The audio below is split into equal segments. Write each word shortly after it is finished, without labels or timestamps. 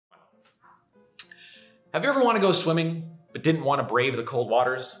Have you ever want to go swimming, but didn't want to brave the cold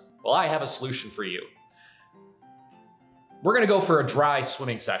waters? Well, I have a solution for you. We're gonna go for a dry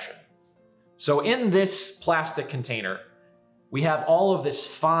swimming session. So in this plastic container, we have all of this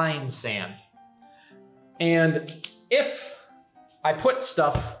fine sand. And if I put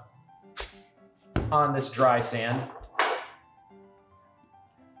stuff on this dry sand,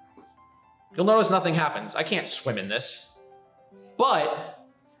 you'll notice nothing happens. I can't swim in this. But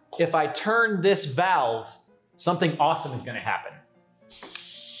if I turn this valve, something awesome is gonna happen.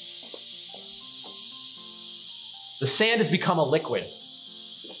 The sand has become a liquid.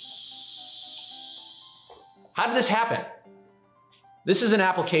 How did this happen? This is an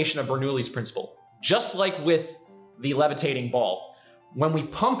application of Bernoulli's principle. Just like with the levitating ball, when we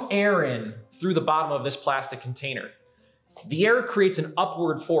pump air in through the bottom of this plastic container, the air creates an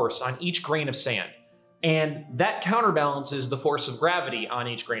upward force on each grain of sand, and that counterbalances the force of gravity on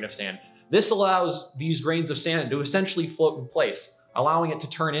each grain of sand. This allows these grains of sand to essentially float in place, allowing it to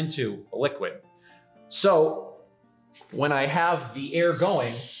turn into a liquid. So when I have the air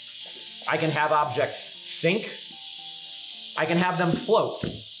going, I can have objects sink, I can have them float,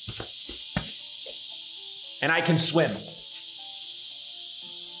 and I can swim.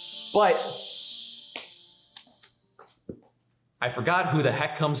 But I forgot who the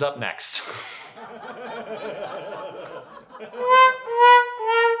heck comes up next.